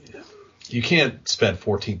you can't spend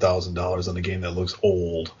 $14,000 on a game that looks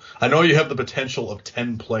old. I know you have the potential of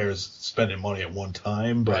 10 players spending money at one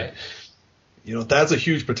time, but that's a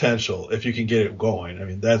huge potential if you can get it going. I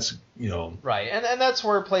mean, that's right, and that's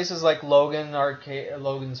where places like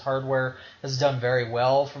Logan's Hardware has done very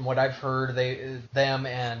well. From what I've heard, them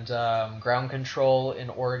and Ground Control in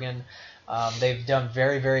Oregon, they've done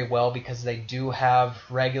very, very well because they do have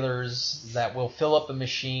regulars that will fill up a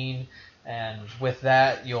machine, and with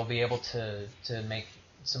that you'll be able to make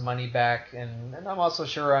some money back. And I'm also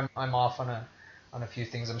sure I'm off on a few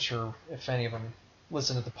things. I'm sure if any of them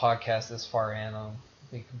listen to the podcast this far in, I'll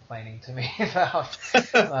be complaining to me about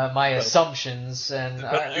my assumptions, and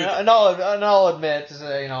I'll admit,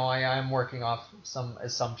 I'm working off some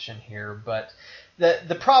assumption here. But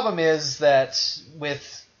the problem is that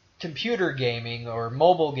with computer gaming or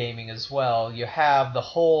mobile gaming as well, you have the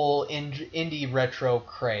whole indie retro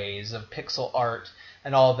craze of pixel art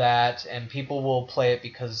and all that, and people will play it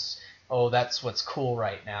because that's what's cool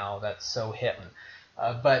right now. That's so hip.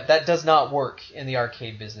 But that does not work in the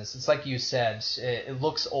arcade business. It's like you said, it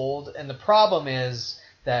looks old, and the problem is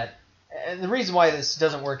that, and the reason why this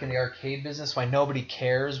doesn't work in the arcade business, why nobody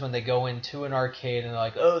cares when they go into an arcade and they're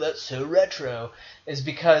like, oh, that's so retro, is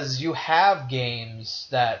because you have games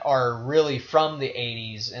that are really from the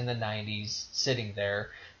 80s and the 90s sitting there,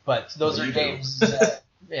 but those are games that,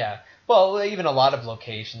 well, even a lot of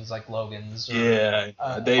locations like Logan's, or a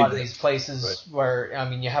lot of these places where, I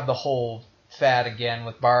mean, you have the whole fad again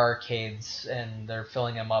with bar arcades, and they're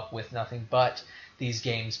filling them up with nothing but these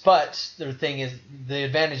games. But the thing is, the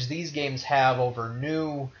advantage these games have over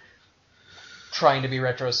new trying to be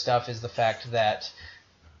retro stuff is the fact that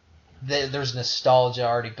there's nostalgia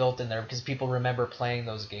already built in there, because people remember playing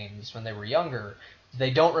those games when they were younger.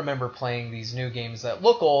 They don't remember playing these new games that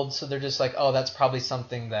look old, so they're just like, oh, that's probably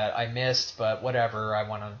something that I missed, but whatever, I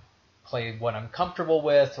want to play what I'm comfortable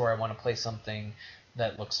with, or I want to play something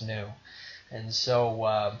that looks new. And so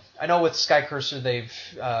I know with Sky Cursor,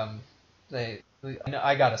 I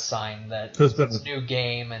got a sign that it's a new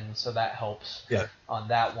game, and so that helps on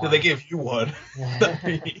that one. Yeah, they gave you one.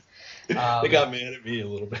 They got mad at me a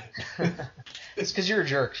little bit. It's because you're a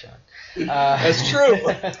jerk, Sean. That's true.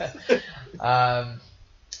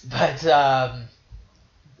 But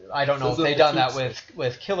I don't know if they've done that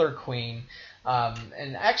with Killer Queen.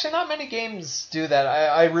 And actually, not many games do that.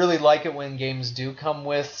 I really like it when games do come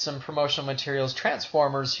with some promotional materials.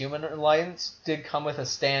 Transformers Human Alliance did come with a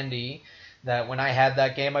standee that when I had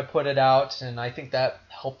that game, I put it out, and I think that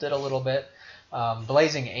helped it a little bit.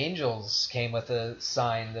 Blazing Angels came with a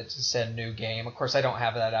sign that just said new game. Of course, I don't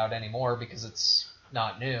have that out anymore because it's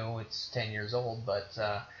not new. It's 10 years old, but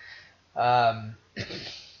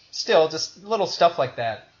still, just little stuff like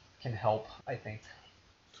that can help, I think.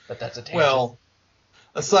 But that's a tangent. Well,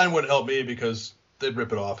 a sign wouldn't help me because they'd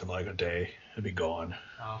rip it off in like a day. It'd be gone.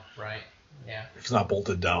 Oh, right. Yeah. If it's not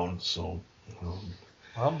bolted down, so.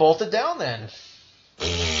 Well, bolt it down then.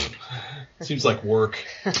 Seems like work.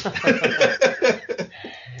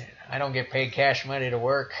 I don't get paid cash money to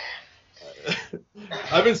work.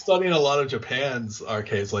 I've been studying a lot of Japan's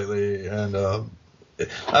arcades lately, and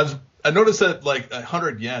I noticed that like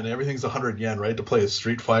 100 yen, everything's 100 yen, right, to play a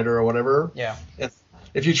Street Fighter or whatever. Yeah.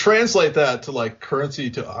 If you translate that to like currency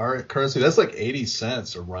to our currency, that's like 80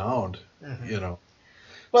 cents a round, you know.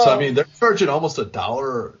 Well, so I mean, they're charging almost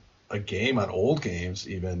 $1 a game on old games,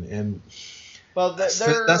 even, and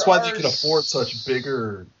that's why they can afford such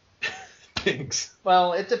bigger things.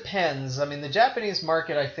 Well, it depends. I mean, the Japanese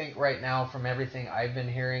market, I think right now, from everything I've been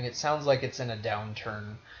hearing, it sounds like it's in a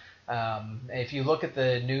downturn. If you look at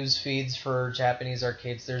the news feeds for Japanese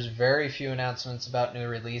arcades, there's very few announcements about new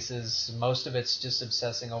releases. Most of it's just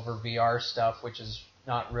obsessing over VR stuff, which is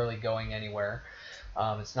not really going anywhere.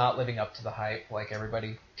 It's not living up to the hype like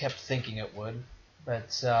everybody kept thinking it would.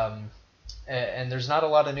 But and there's not a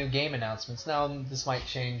lot of new game announcements. Now, this might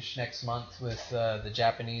change next month with the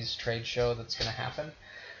Japanese trade show that's going to happen.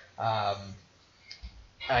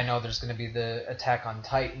 I know there's going to be the Attack on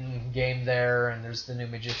Titan game there, and there's the new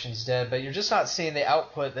Magician's Dead, but you're just not seeing the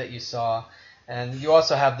output that you saw. And you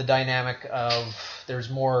also have the dynamic of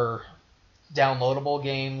there's more downloadable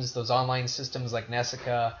games, those online systems like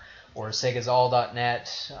Nessica or Sega's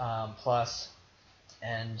All.net Plus.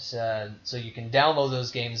 And so you can download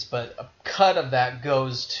those games, but a cut of that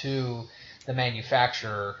goes to the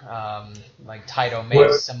manufacturer. Like Taito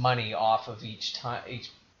makes some money off of each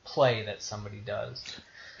play that somebody does.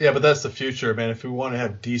 Yeah, but that's the future, man. If we want to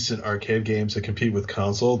have decent arcade games that compete with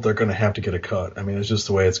console, they're going to have to get a cut. I mean, it's just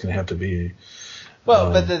the way it's going to have to be.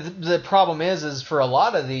 Well, but the problem is for a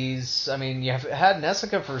lot of these, I mean, you have had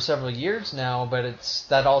Nessica for several years now, but it's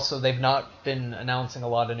that also they've not been announcing a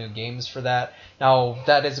lot of new games for that. Now,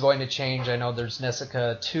 that is going to change. I know there's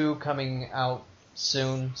Nessica 2 coming out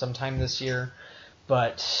soon, sometime this year,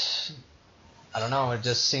 but I don't know. It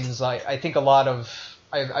just seems like I think a lot of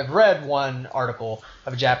I've read one article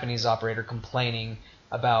of a Japanese operator complaining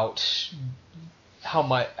about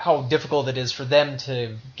how difficult it is for them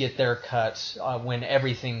to get their cut when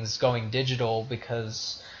everything's going digital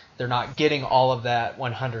because they're not getting all of that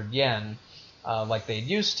 100 yen like they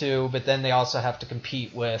used to, but then they also have to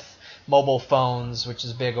compete with mobile phones, which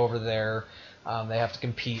is big over there. They have to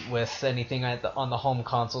compete with anything on the home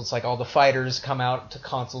consoles. Like all the fighters come out to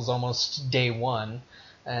consoles almost day one.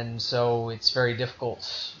 And so it's very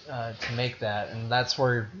difficult to make that. And that's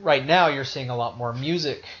where right now you're seeing a lot more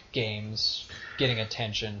music games getting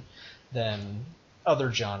attention than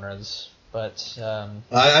other genres. But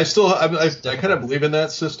I kind of believe in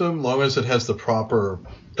that system, long as it has the proper.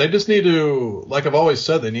 They just need to, like I've always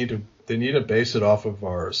said, they need to base it off of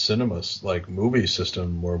our cinemas, like movie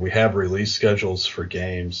system, where we have release schedules for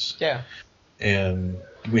games. Yeah. And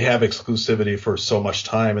we have exclusivity for so much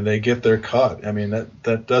time, and they get their cut. I mean,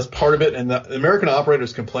 that's part of it. And the American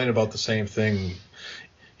operators complain about the same thing,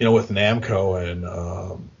 with Namco and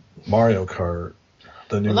Mario Kart.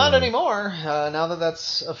 Not anymore. Now that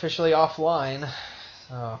that's officially offline.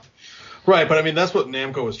 Right, but I mean, that's what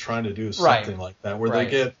Namco was trying to do, something like that, where they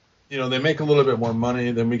get, they make a little bit more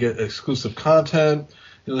money, then we get exclusive content.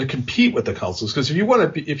 They compete with the consoles, because if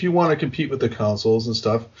you want to compete with the consoles and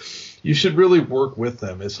stuff, you should really work with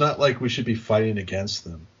them. It's not like we should be fighting against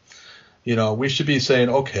them. We should be saying,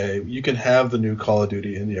 okay, you can have the new Call of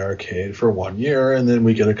Duty in the arcade for 1 year, and then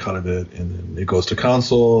we get a cut of it, and then it goes to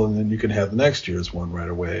console, and then you can have the next year's one right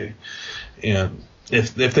away. And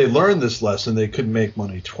if they learn this lesson, they could make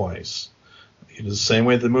money twice. The same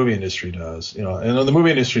way the movie industry does. And the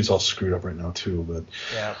movie industry is all screwed up right now too. But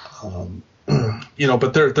yeah.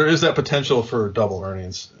 But there is that potential for double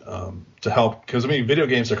earnings to help, because I mean, video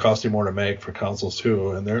games are costing more to make for consoles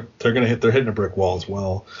too, and they're hitting a brick wall as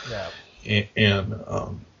well. Yeah. And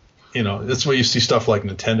that's why you see stuff like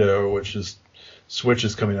Nintendo, which is Switch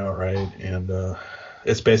is coming out, right? And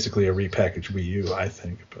it's basically a repackaged Wii U, I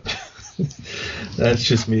think, but that's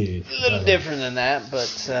just me. A little different than that,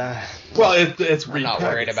 but well, it's I'm not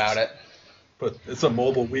worried about it. But it's a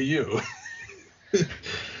mobile Wii U. I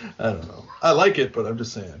don't know. I like it, but I'm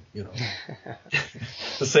just saying,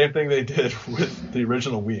 the same thing they did with the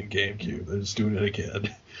original Wii and GameCube. They're just doing it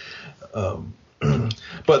again.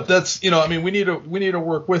 But that's, we need to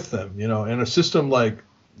work with them, and a system like,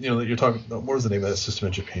 that you're talking about. What was the name of that system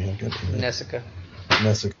in Japan? Nessica.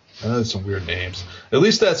 I know there's some weird names. At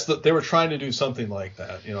least they were trying to do something like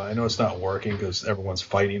that. I know it's not working because everyone's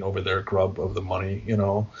fighting over their grub of the money,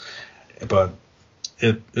 but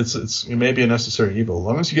it may be a necessary evil. As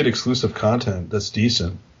long as you get exclusive content that's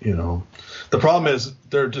decent, The problem is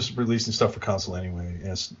they're just releasing stuff for console anyway,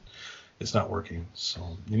 and it's not working.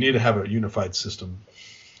 So you need to have a unified system.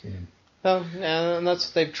 Well, and that's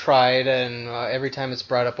what they've tried, and every time it's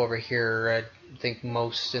brought up over here, I think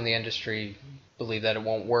most in the industry believe that it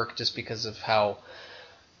won't work just because of how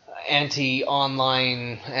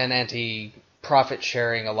anti-online and anti-profit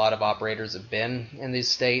sharing a lot of operators have been in these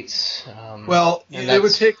states. Well, it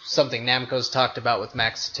would take something Namco's talked about with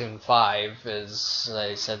Max Tune 5 is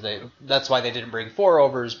they said that's why they didn't bring 4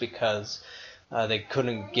 over is because they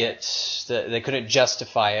couldn't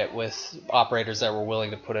justify it with operators that were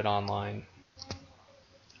willing to put it online.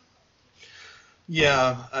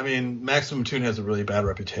 Yeah, Maximum Tune has a really bad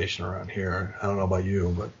reputation around here. I don't know about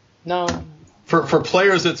you, but no. For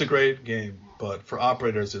players, it's a great game, but for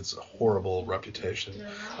operators, it's a horrible reputation.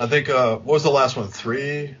 I think what was the last one?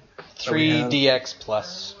 3? 3DX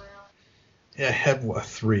Plus. Yeah, I had a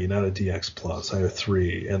 3, not a DX Plus. I had a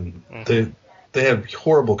 3, and they had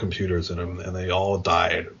horrible computers in them, and they all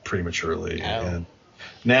died prematurely. Oh. And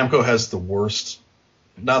Namco has the worst.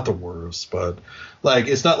 Not the worst, but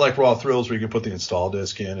it's not like Raw Thrills where you can put the install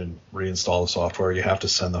disk in and reinstall the software. You have to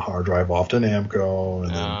send the hard drive off to Namco,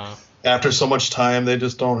 and then after so much time, they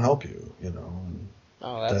just don't help you.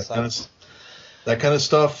 That sucks. That kind of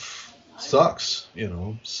stuff sucks.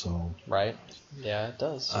 So right, yeah, it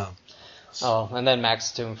does. And then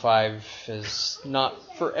Max Tune 5 is not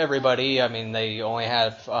for everybody. They only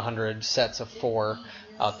have 100 sets of 4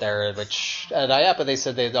 out there, which at IAPA they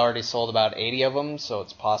said they'd already sold about 80 of them, so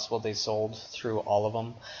it's possible they sold through all of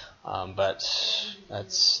them. But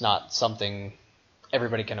that's not something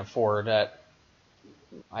everybody can afford. I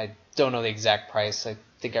don't know the exact price. I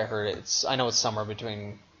think I heard I know it's somewhere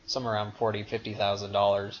around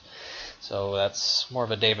 $40,000-$50,000. So that's more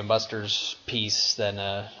of a Dave & Buster's piece than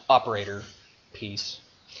a operator piece.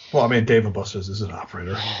 Well, Dave & Buster's is an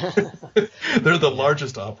operator. They're the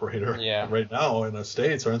largest operator right now in the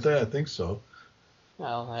States, aren't they? I think so.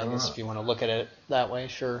 Well, I guess if you want to look at it that way,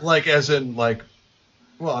 sure. They have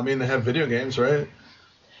video games, right?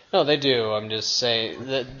 No, they do. I'm just saying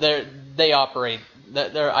that they operate.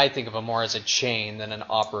 I think of them more as a chain than an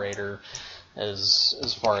operator,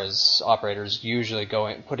 as far as operators usually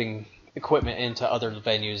putting equipment into other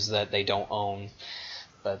venues that they don't own.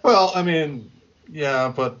 But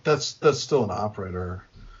yeah, but that's still an operator.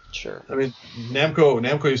 Sure.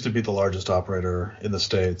 Namco used to be the largest operator in the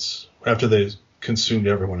States after they consumed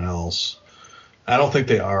everyone else. I don't think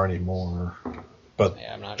they are anymore, but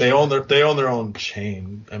they own their own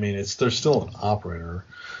chain. They're still an operator.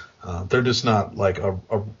 They're just not like a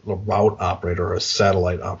route operator or a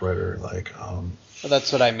satellite operator. Well,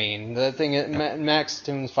 that's what I mean. The thing is, Max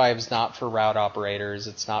Tune 5 is not for route operators.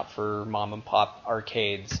 It's not for mom and pop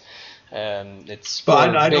arcades. It's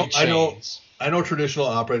for big chains. I know traditional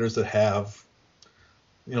operators that have,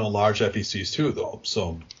 large FECs too, though.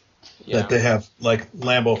 So that they have, like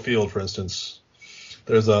Lambeau Field, for instance.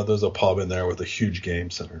 There's a pub in there with a huge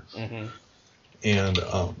game center, and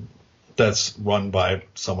that's run by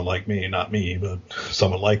someone like me, not me, but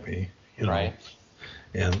someone like me. Right.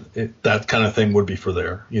 And that kind of thing would be for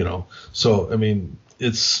there, So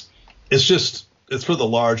it's for the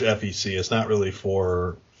large FEC. It's not really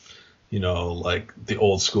for like the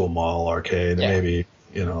old school mall arcade. Yeah. Maybe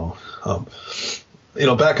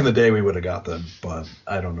back in the day we would have got them, but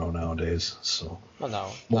I don't know nowadays. So.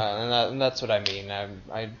 Well, no, and that's what I mean.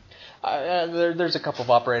 There's a couple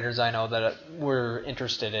of operators I know that were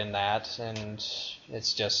interested in that, and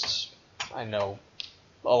it's just I know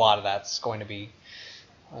a lot of that's going to be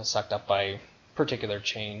sucked up by particular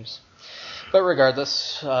chains. But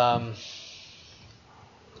regardless, I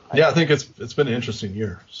think it's been an interesting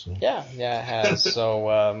year. So. Yeah, it has. So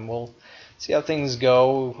we'll see how things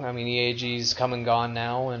go. EAG's come and gone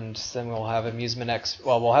now, and then we'll have Amusement X.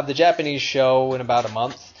 Well, we'll have the Japanese show in about a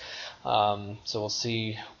month. So we'll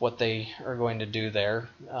see what they are going to do there.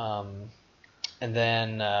 And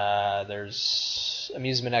then there's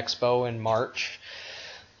Amusement Expo in March.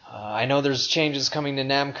 I know there's changes coming to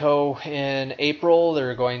Namco in April.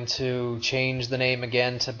 They're going to change the name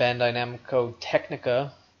again to Bandai Namco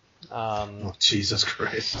Technica Oh, Jesus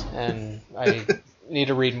Christ! And I need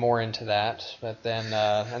to read more into that. But then,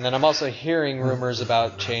 and then I'm also hearing rumors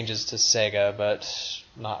about changes to Sega, but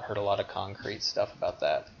not heard a lot of concrete stuff about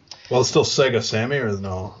that. Well, it's still Sega Sammy, or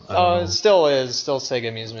no? Oh, it still is. Still Sega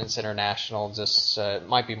Amusements International. Just it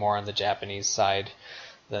might be more on the Japanese side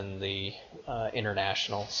than the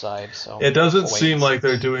international side. So it doesn't seem like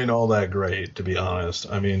they're doing all that great, to be honest.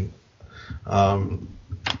 I mean, I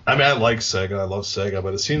like Sega. I love Sega,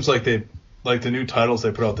 but it seems like the new titles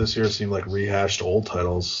they put out this year seem like rehashed old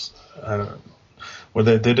titles. I don't know. Where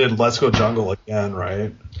they did Let's Go Jungle again,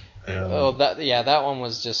 right? And, that one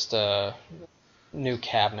was just a new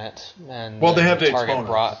cabinet. And well, they have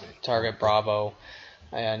Daytona. Target Bravo.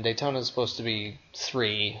 And Daytona is supposed to be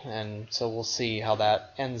 3, and so we'll see how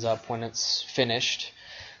that ends up when it's finished.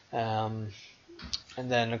 And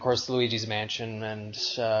then, of course, Luigi's Mansion and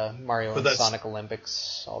Mario and Sonic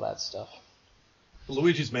Olympics, all that stuff.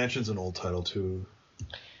 Luigi's Mansion's an old title, too.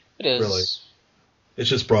 It is. Really. It's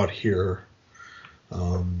just brought here.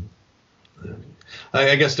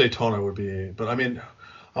 I guess Daytona would be, but I mean,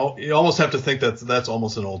 you almost have to think that's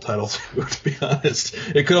almost an old title, too, to be honest.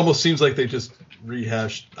 It could almost seems like they just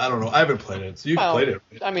rehashed. I don't know. I haven't played it. So you've played it.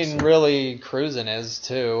 Right? I mean, really, Cruisin' is,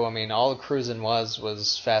 too. I mean, all Cruisin'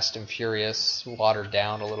 was Fast and Furious, watered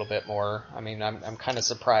down a little bit more. I mean, I'm kind of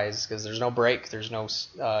surprised because there's no brake, there's no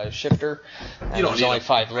shifter, and there's only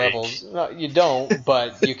 5 levels. No, you don't,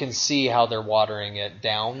 but you can see how they're watering it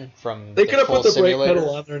down from They could have put the simulator. brake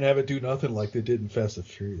pedal on there and have it do nothing like they did in Fast and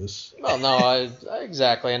Furious. Well, no,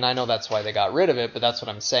 exactly, and I know that's why they got rid of it, but that's what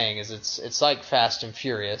I'm saying is it's like Fast and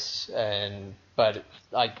Furious, but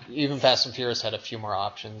like even Fast and Furious had a few more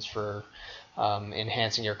options for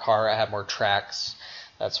enhancing your car. I had more tracks,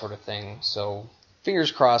 that sort of thing. So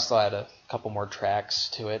fingers crossed, they'll add a couple more tracks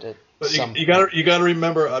to it. But you gotta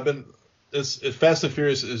remember, Fast and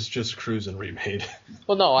Furious is just Cruisin' remade.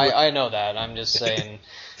 Well, no, I know that. I'm just saying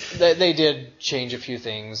they did change a few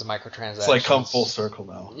things, microtransactions. It's like come full circle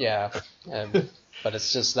now. Yeah. But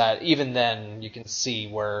it's just that even then you can see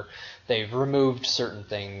where they've removed certain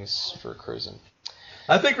things for Cruisin'.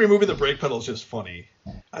 I think removing the brake pedal is just funny.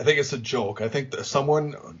 I think it's a joke. I think that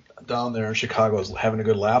someone down there in Chicago is having a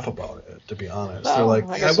good laugh about it, to be honest. Well, they're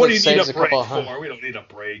like, what do you need a brake for? We don't need a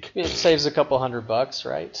brake. It saves a couple $100,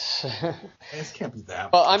 right? This can't be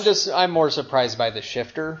that much. Well, I'm more surprised by the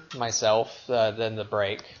shifter myself than the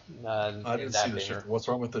brake. I didn't see the shifter. What's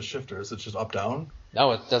wrong with the shifter? Is it just up down?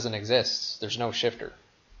 No, it doesn't exist. There's no shifter.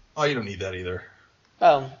 Oh, you don't need that either.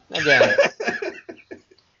 Well, again.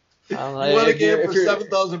 You want a game for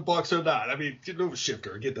 $7,000 or not? I mean, get no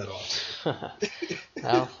shifter. Get that off.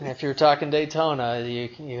 Well, if you're talking Daytona,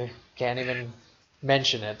 you can't even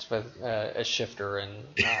mention it with a shifter and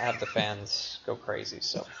have the fans go crazy.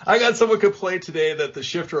 So I got someone complain today that the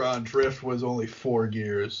shifter on Drift was only 4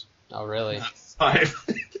 gears. Oh, really? Not 5.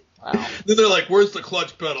 Wow. Then they're like, "Where's the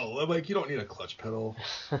clutch pedal?" I'm like, "You don't need a clutch pedal."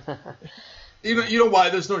 You know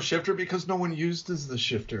why there's no shifter? Because no one uses the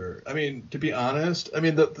shifter. I mean, to be honest, I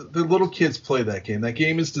mean the little kids play that game. That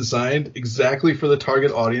game is designed exactly for the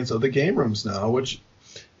target audience of the game rooms now, which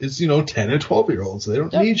is 10 and 12-year-olds. They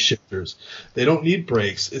don't need shifters. They don't need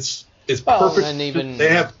brakes. It's perfect. And even they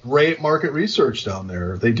have great market research down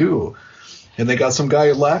there. They do, and they got some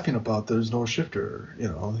guy laughing about there's no shifter.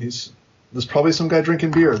 There's probably some guy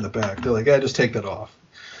drinking beer in the back. They're like, just take that off.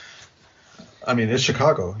 I mean, it's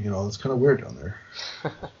Chicago. It's kind of weird down there.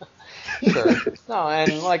 Sure. No,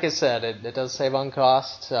 and like I said, it does save on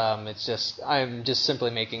cost. I'm just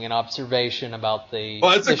simply making an observation about the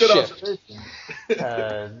shift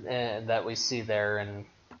and that we see there and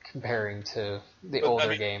comparing to the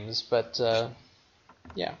older games. But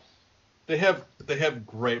yeah, they have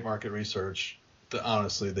great market research.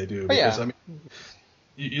 Honestly, they do. Because, I mean,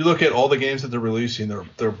 you look at all the games that they're releasing;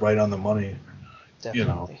 they're right on the money.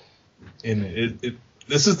 Definitely. And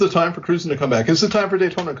this is the time for Cruisin' to come back. It's the time for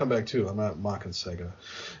Daytona to come back too. I'm not mocking Sega.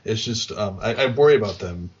 It's just I worry about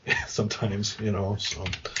them sometimes. So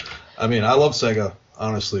I mean, I love Sega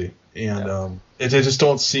honestly, and they just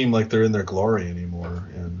don't seem like they're in their glory anymore.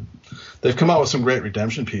 And they've come out with some great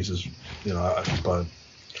redemption pieces, but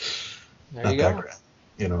there not you that go. great.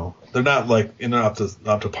 They're not like up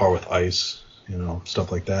to par with Ice,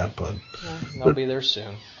 stuff like that. But they'll be there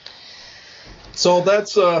soon. So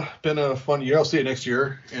that's been a fun year. I'll see you next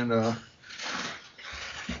year. And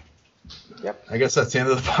yep. I guess that's the end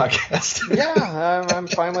of the podcast. Yeah, I'm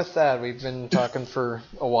fine with that. We've been talking for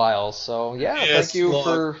a while. So, thank you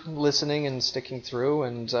for listening and sticking through.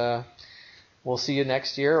 And we'll see you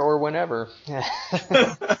next year or whenever.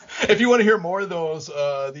 If you want to hear more of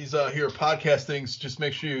these here podcast things, just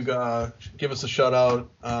make sure you give us a shout out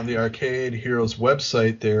on the Arcade Heroes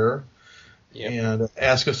website there. Yep. And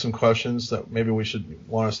ask us some questions that maybe we should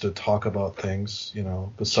want us to talk about things,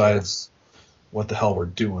 besides what the hell we're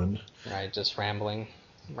doing. Right, just rambling.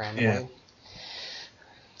 Yeah.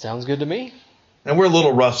 Sounds good to me. And we're a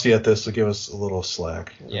little rusty at this, so give us a little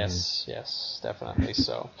slack. Yes, definitely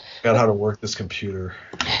so. Got how to work this computer.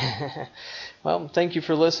 Well, thank you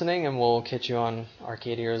for listening, and we'll catch you on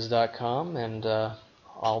arcadeheroes.com, and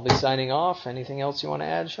I'll be signing off. Anything else you want to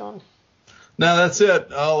add, Sean? No, that's it.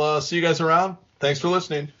 I'll see you guys around. Thanks for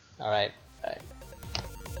listening. All right.